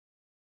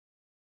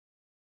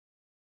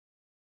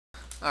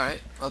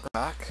Alright, welcome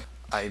back.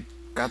 I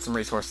got some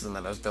resources and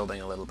then I was building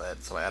a little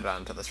bit, so I added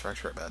on to the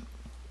structure a bit.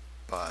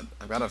 But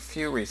I've got a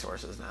few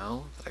resources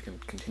now that I can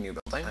continue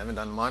building. I haven't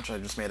done much, I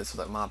just made it so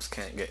that mobs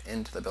can't get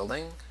into the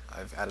building.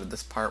 I've added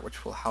this part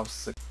which will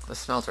house the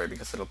smeltery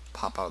because it'll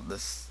pop out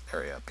this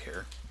area up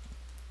here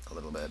a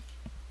little bit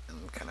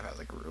and kind of has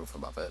like a roof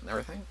above it and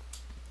everything.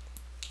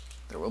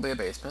 There will be a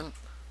basement,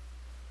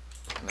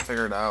 and I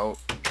figured out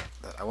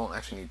that I won't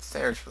actually need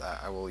stairs for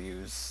that. I will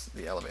use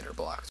the elevator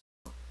blocks.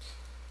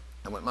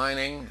 I went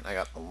mining, and I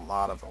got a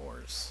lot of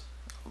ores.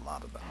 A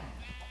lot of them.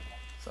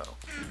 So,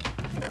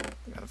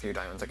 got a few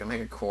diamonds. I can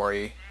make a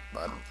quarry,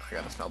 but I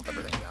gotta smelt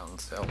everything down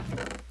still.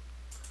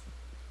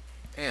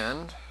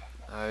 And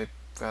I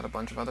got a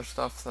bunch of other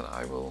stuff that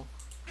I will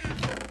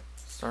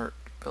start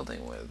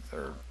building with,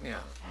 start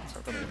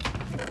building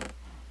with.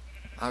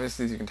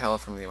 Obviously, as you can tell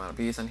from the amount of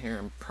bees on here,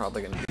 I'm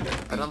probably going to be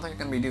I don't think I'm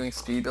going to be doing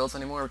speed builds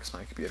anymore because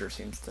my computer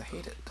seems to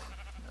hate it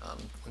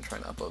when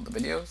trying to upload the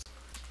videos.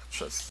 Let's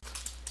just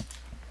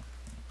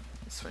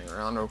swing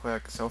around real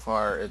quick. So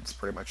far, it's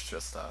pretty much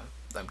just an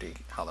empty,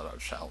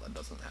 hollowed-out shell that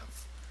doesn't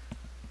have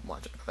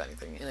much of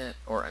anything in it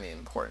or any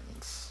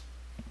importance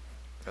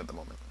at the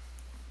moment.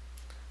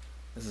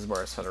 This is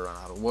where I started to run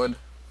out of wood,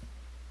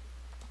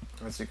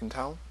 as you can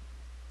tell.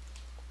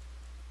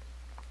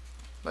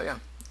 But yeah,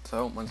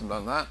 so once I'm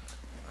done with that,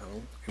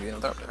 I'll give you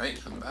another update.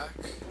 Right, I'm back.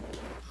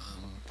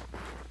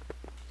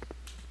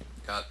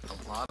 Got a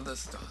lot of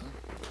this done.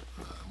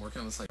 I'm working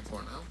on the second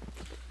floor now.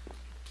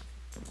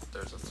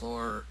 There's a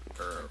floor,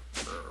 or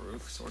a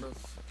roof, sort of.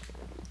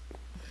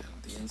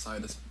 And the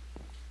inside is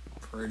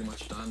pretty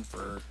much done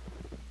for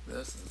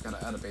this. I've got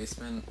to add a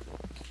basement.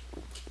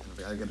 And I've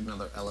got to get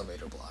another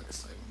elevator block,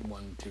 so I'm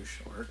one too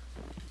short.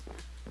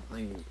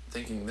 I'm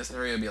thinking this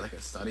area would be like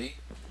a study.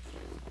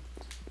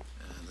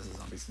 And this is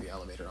obviously the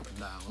elevator up and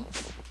down.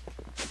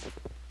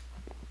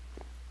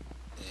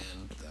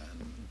 And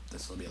then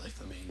this will be like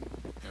the main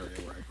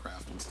area where I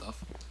craft and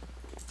stuff.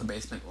 The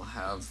basement will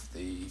have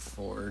the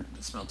forge,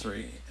 the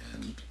smeltery,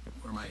 and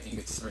where my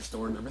ingots are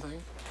stored and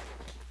everything.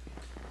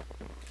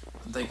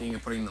 I'm thinking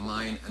of putting the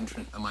mine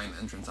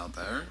entrance out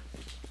there.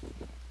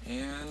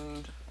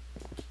 And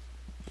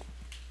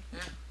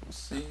yeah, we'll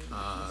see.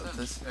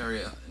 This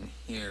area in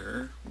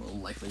here will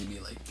likely be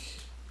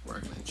like where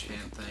I can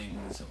enchant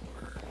things,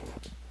 or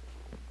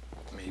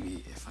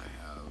maybe if I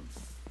have,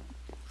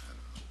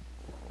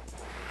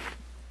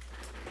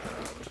 I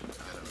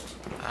don't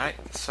know.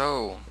 Alright,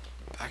 so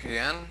back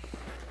again.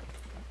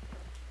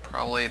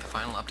 Probably the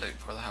final update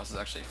before the house is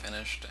actually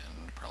finished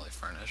and probably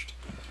furnished.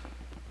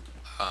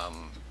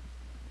 I've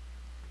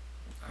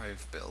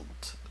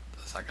built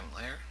the second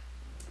layer,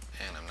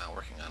 and I'm now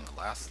working on the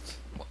last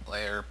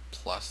layer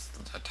plus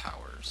the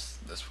towers.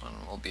 This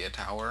one will be a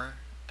tower,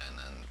 and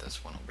then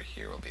this one over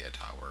here will be a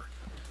tower.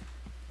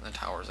 And the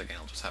towers, again,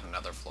 will just have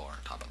another floor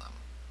on top of them,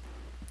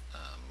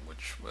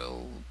 which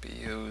will be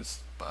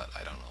used, but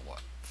I don't know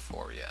what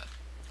for yet.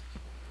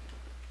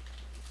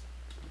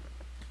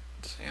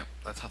 So yep,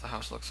 that's how the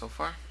house looks so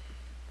far.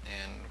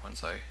 And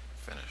once I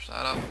finish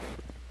that up,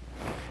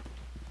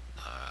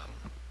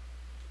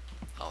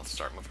 I'll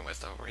start moving my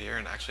stuff over here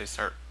and actually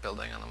start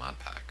building on the mod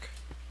pack.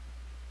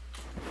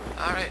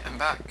 Alright, I'm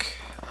back.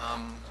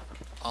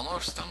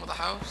 Almost done with the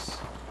house.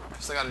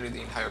 I've still got to do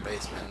the entire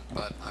basement,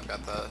 but I've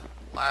got the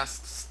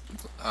last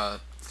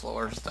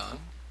floors done.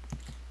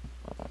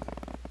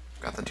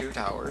 Got the two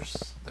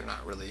towers. They're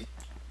not really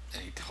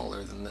any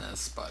taller than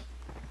this, but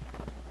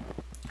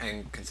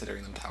I'm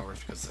considering them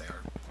towers because they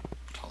are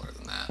taller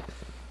than that.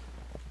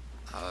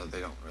 They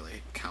don't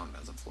really count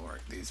as a floor.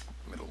 These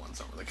middle ones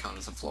don't really count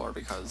as a floor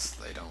because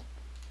they don't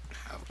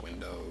have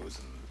windows,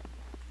 and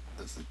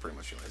this is pretty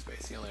much the only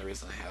space. The only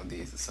reason I have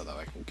these is so that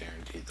I can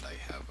guarantee that I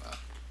have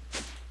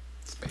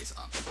space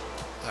up.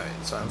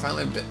 Alright, so I'm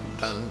finally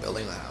done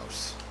building the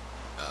house.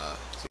 As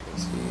you can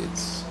see,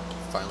 it's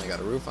finally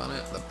got a roof on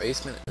it. The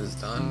basement is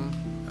done.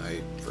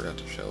 I forgot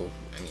to show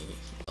any...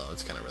 Well,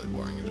 it's kind of really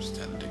boring. I just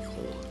had to dig a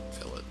hole and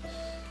fill it.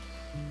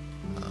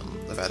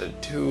 I've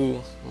added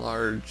two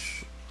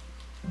large,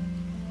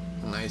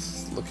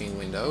 nice-looking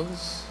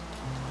windows.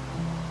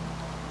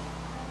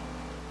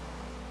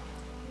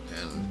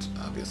 And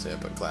obviously I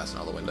put glass in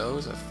all the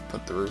windows. I've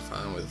put the roof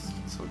on with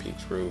some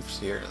peaked roofs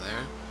here and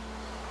there.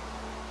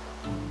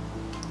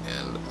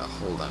 And a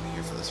hole down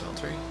here for the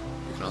smeltery.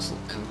 You can also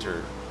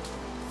enter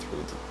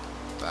through the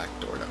back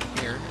door down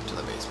here into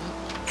the basement.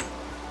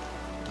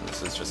 And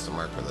this is just to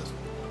mark where the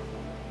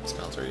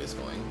smeltery is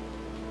going.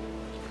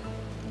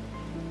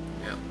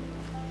 Yeah.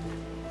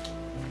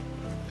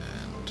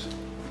 And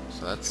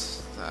so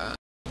that's that.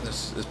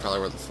 This is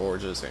probably where the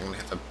forge is. I'm going to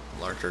have a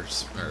larger,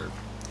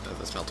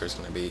 the smelter is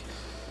going to be,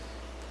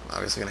 I'm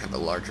obviously going to have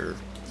a larger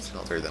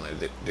smelter than I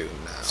do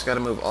now. Just got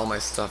to move all my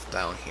stuff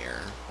down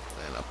here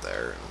and up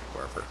there and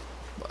wherever.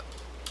 But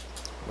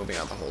moving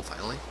out the hole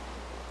finally.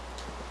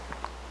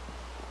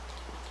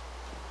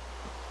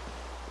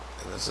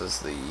 And this is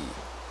the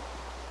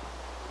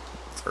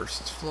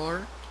first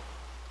floor.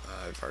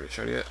 I've already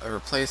showed you. I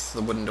replaced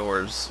the wooden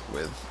doors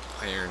with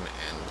iron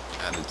and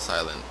added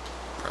silent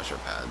pressure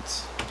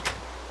pads.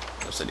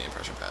 Obsidian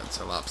pressure pads,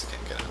 so mobs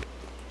can't get in.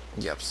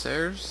 The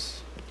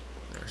upstairs,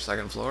 our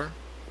second floor.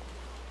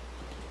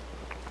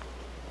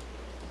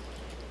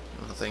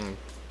 Nothing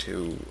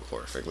too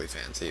horrifically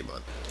fancy,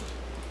 but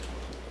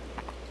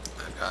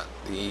I've got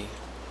the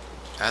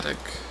attic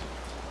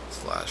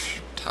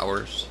slash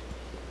towers.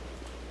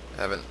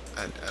 I don't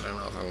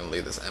know if I'm going to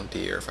leave this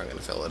empty or if I'm going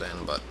to fill it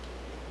in, but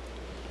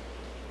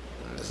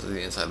this is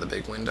the inside of the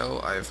big window.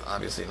 I've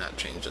obviously not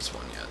changed this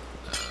one yet,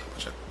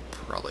 which I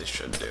probably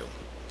should do.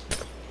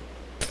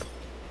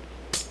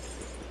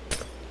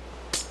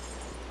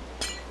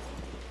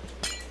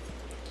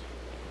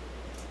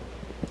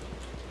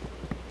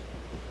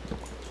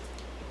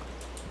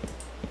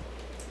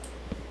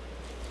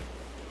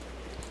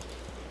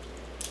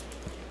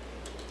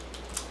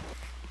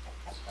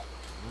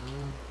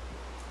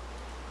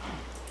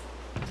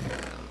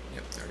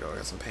 There we go, I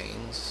got some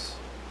panes.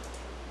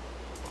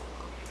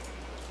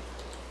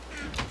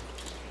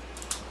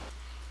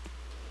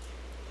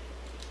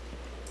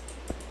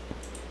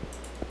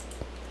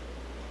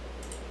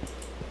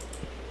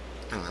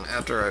 And then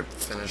after I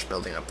finish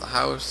building up the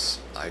house,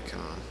 I can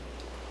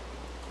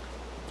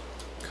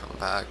come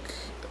back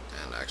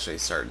and actually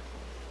start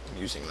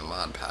using the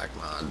mod pack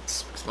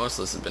mods, because most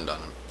of this has been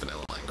done in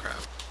vanilla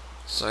Minecraft.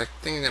 So I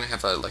think I'm going to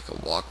have a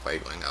walkway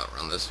going out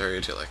around this area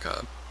to like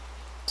a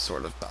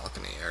sort of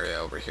balcony area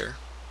over here.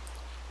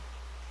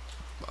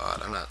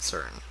 But I'm not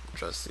certain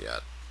just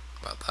yet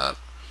about that.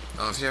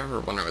 If you ever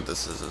wonder what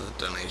this is a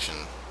donation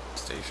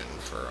station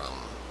for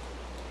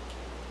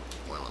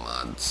one of the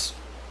mods.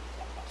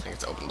 I think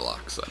it's open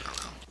blocks, I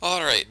don't know.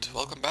 Alright,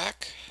 welcome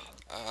back.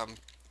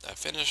 I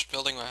finished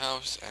building my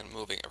house and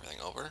moving everything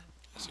over.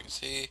 As you can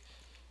see,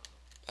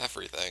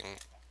 everything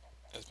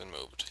has been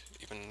moved,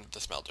 even the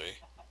smeltery.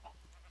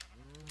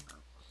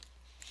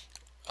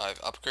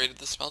 I've upgraded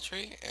the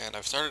smeltery, and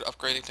I've started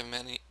upgrading to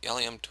many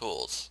Ellium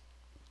tools,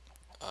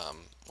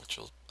 which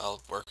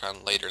I'll work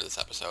on later this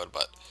episode,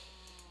 but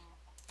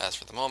as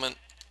for the moment,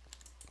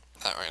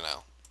 not right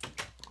now.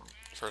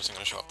 First I'm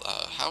going to show up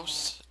the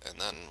house, and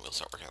then we'll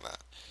start working on that.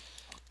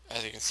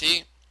 As you can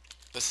see,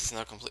 this is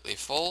now completely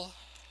full.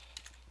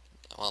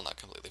 Well, not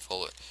completely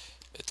full, but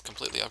it's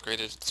completely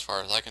upgraded as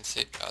far as I can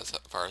see, as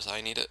far as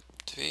I need it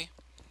to be.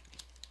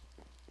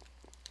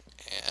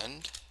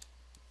 And,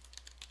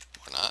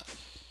 or not.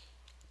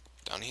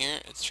 Down here,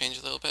 it's changed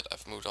a little bit.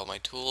 I've moved all my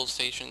tool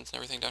stations and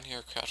everything down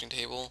here, crafting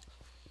table.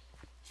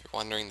 If you're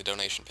wondering, the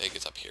donation pig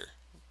is up here.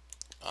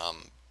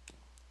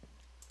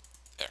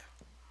 There.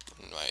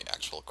 In my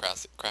actual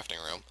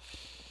crafting room.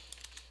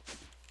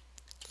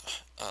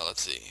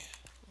 Let's see.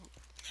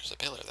 There's a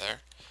pillar there.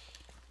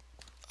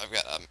 I've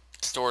got a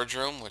storage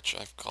room, which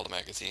I've called a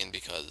magazine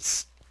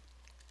because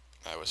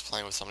I was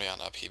playing with somebody on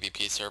a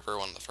PvP server,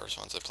 one of the first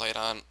ones I played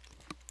on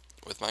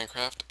with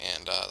Minecraft,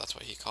 and that's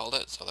what he called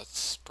it, so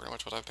that's pretty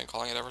much what I've been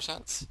calling it ever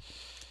since.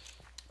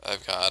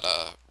 I've got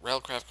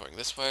railcraft going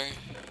this way,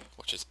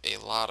 which is a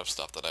lot of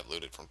stuff that I've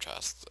looted from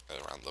chests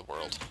around the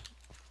world.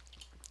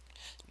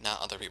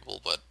 Not other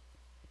people, but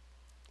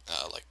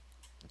like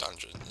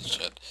dungeons and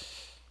shit.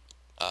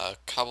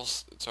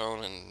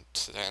 Cobblestone and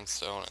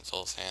sandstone and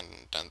soul sand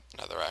and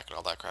netherrack and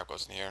all that crap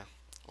goes in here.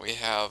 We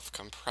have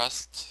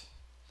compressed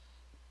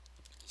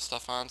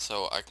stuff on,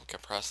 so I can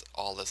compress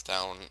all this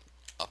down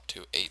up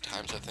to 8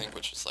 times, I think,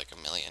 which is like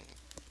 1 million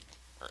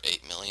or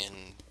 8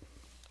 million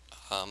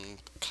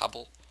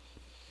cobble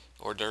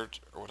or dirt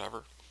or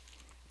whatever.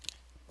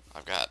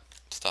 I've got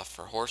stuff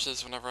for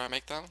horses whenever I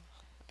make them,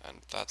 and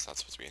that's not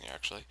supposed to be in here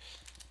actually.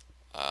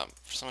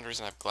 For some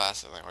reason I have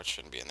glass in there which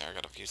shouldn't be in there. I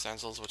got a few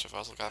stencils which I've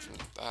also got from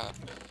that.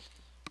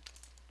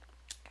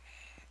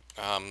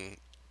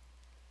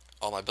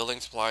 All my building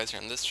supplies are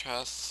in this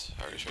chest.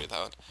 I already showed you that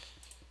one.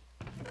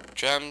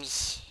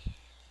 Gems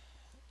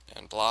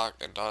and block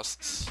and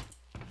dusts.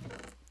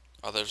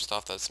 Other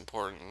stuff that's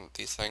important.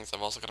 These things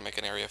I'm also gonna make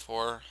an area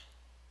for.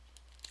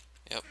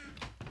 Yep.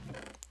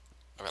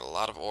 I've got a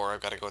lot of ore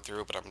I've got to go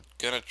through, but I'm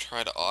gonna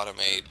try to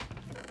automate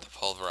the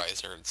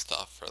pulverizer and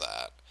stuff for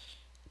that.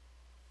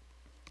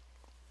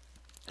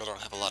 I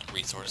don't have a lot of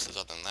resources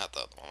other than that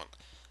though at the moment.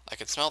 I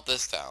could smelt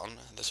this down.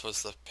 This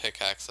was the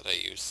pickaxe that I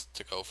used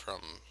to go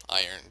from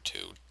iron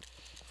to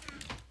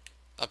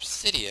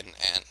obsidian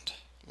and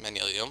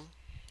magnesium,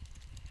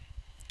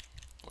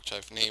 which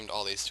I've named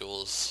all these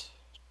tools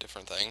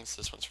different things.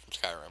 This one's from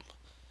Skyrim.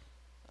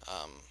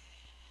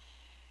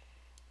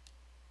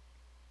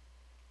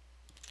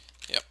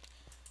 Yep.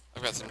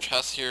 I've got some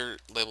chests here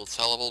labeled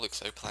sellable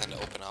because I plan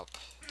to open up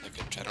like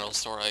a general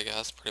store, I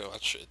guess. Pretty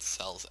much it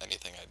sells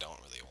anything I don't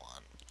really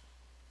want,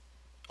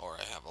 or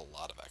I have a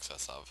lot of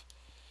excess of.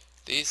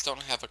 These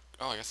don't have a...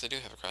 oh, I guess they do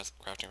have a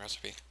crafting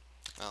recipe.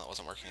 Well, it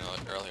wasn't working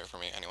earlier for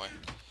me anyway.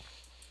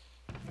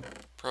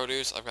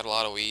 Produce, I've got a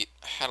lot of wheat.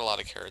 I had a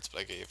lot of carrots,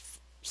 but I gave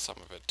some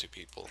of it to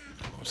people,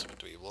 most of it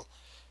to people.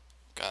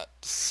 Got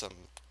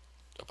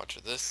a bunch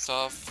of this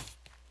stuff.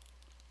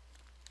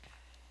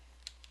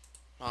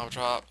 Mob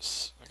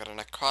drops. I got a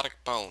necrotic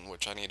bone,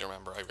 which I need to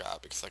remember I've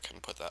got because I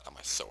couldn't put that on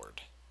my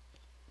sword.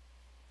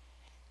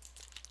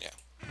 Yeah.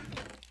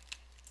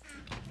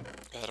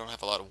 I don't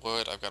have a lot of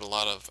wood. I've got a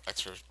lot of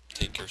extra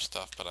tinker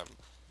stuff, but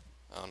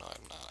oh no,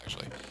 I'm not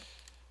actually.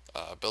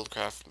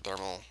 Buildcraft,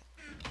 thermal,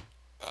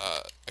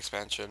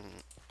 expansion.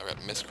 I've got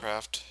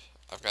Mistcraft.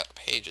 I've got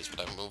pages,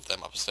 but I moved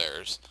them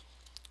upstairs.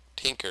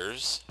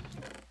 Tinkers,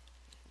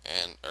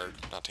 or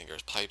not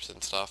tinkers, pipes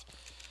and stuff.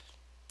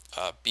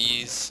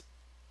 Bees,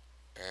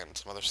 and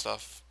some other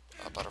stuff.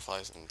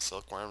 Butterflies and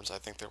silkworms, I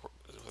think they were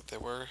what they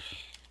were.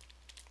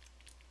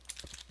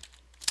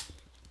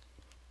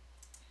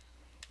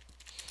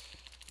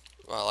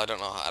 Well, I don't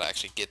know how to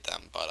actually get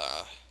them, but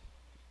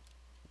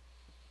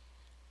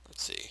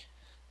let's see.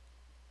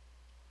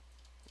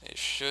 They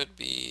should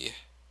be.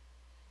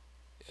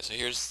 Yeah, so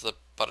here's the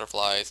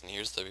butterflies and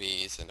here's the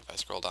bees, and if I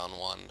scroll down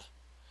 1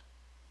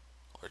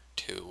 or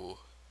 2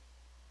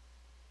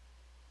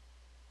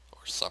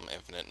 or some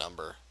infinite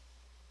number.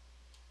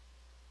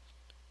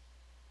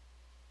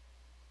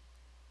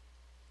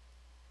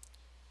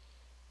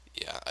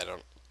 Yeah, I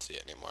don't see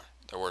it anymore.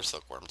 There were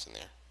silkworms in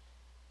there.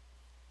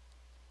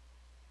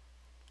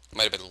 It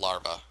might have been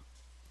larvae,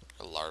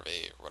 or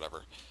larvae, or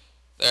whatever.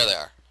 There they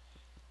are.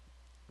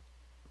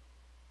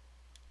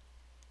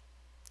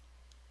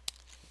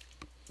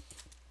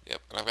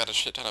 Yep, and I've got a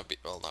shit ton of bees.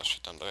 Well, not a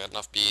shit ton, but I got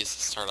enough bees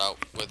to start out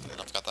with, and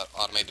I've got that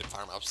automated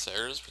farm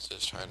upstairs, which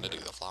is trying to do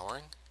the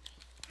flowering.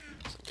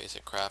 Some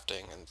basic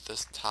crafting, and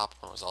this top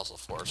one was also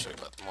forestry,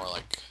 but more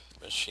like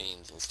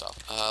machines and stuff.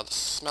 The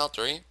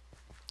smeltery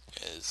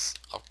is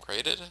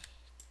upgraded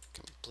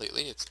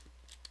completely. It's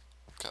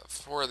got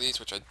 4 of these,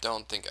 which I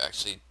don't think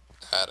actually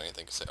had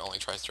anything, because it only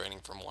tries draining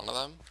from 1 of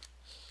them.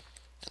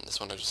 And this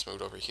one I just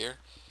moved over here.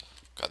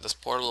 Got this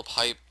portable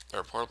pipe,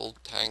 or portable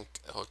tank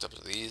hooked up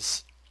to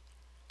these,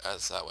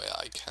 as that way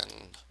I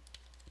can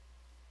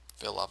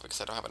fill up, because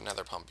I don't have a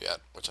nether pump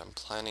yet, which I'm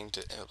planning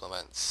to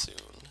implement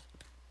soon,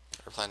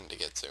 or planning to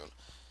get soon.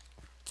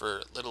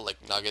 For little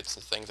like nuggets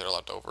and things that are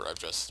left over, I've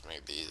just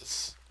made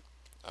these.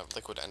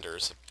 Liquid ender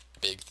is a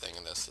big thing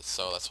in this,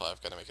 so that's why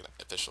I've got to make an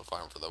official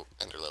farm for the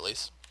ender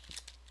lilies.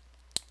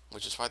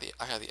 Which is why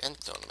I have the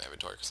endstone in my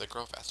inventory, because they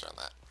grow faster on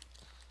that.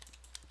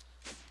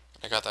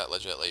 I got that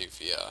legitly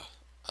via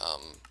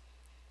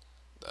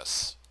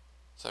this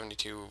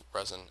 72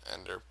 resin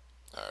ender,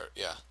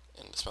 yeah,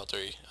 in the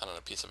smeltery. I don't know,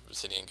 a piece of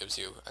obsidian gives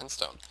you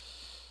endstone,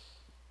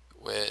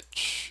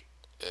 which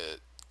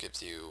it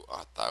gives you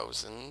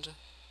 1,000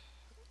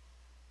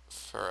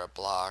 for a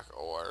block,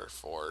 or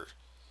for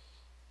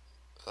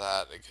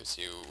that it gives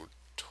you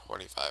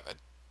 25. I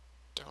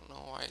don't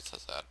know why it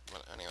says that,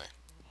 but anyway.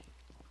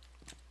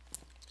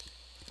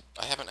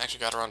 I haven't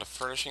actually got around to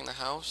furnishing the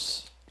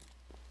house.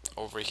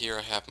 Over here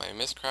I have my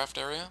Mistcraft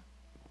area,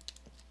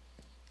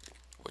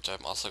 which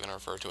I'm also going to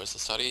refer to as the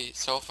study.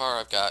 So far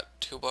I've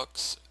got 2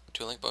 books,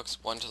 2 link books,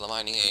 one to the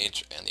mining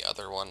age, and the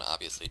other one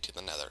obviously to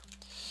the nether.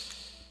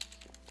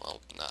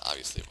 Well, not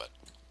obviously, but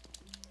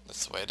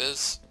that's the way it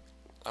is.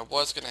 I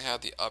was going to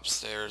have the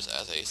upstairs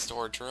as a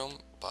storage room,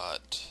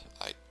 but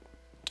I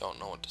don't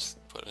know what to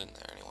put in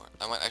there anymore.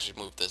 I might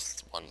actually move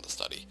this one to the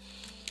study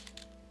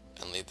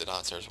and leave the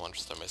downstairs one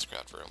just the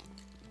Mistcraft room.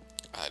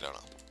 I don't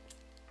know.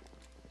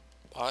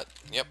 But,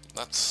 yep,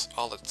 that's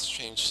all that's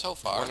changed so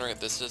far. Wondering if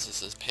this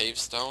is paved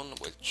stone,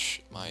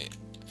 which my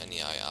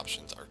NEI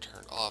options are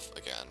turned off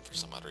again for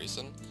some odd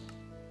reason.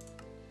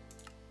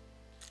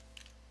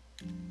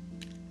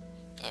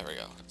 There we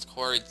go. It's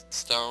quarried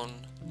stone,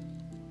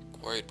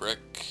 quarried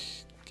brick,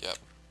 yep.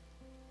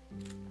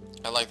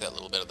 I like that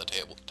little bit of the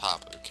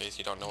tabletop, in case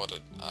you don't know what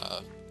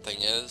a thing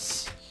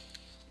is,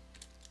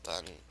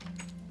 then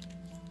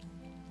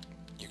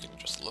you can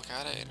just look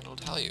at it and it'll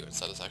tell you,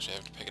 instead of actually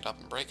having to pick it up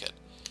and break it.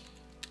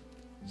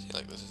 See,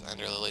 like, this is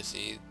ender lily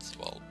seeds.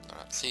 Well, they're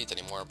not seeds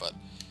anymore, but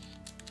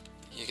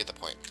you get the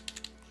point.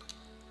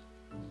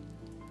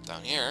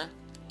 Down here,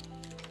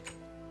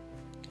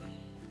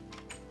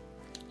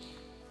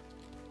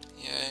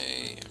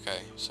 yay.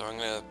 Okay, so I'm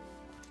gonna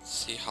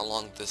see how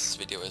long this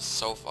video is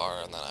so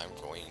far, and then I'm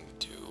going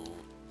to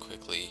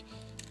quickly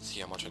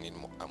see how much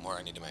more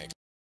I need to make.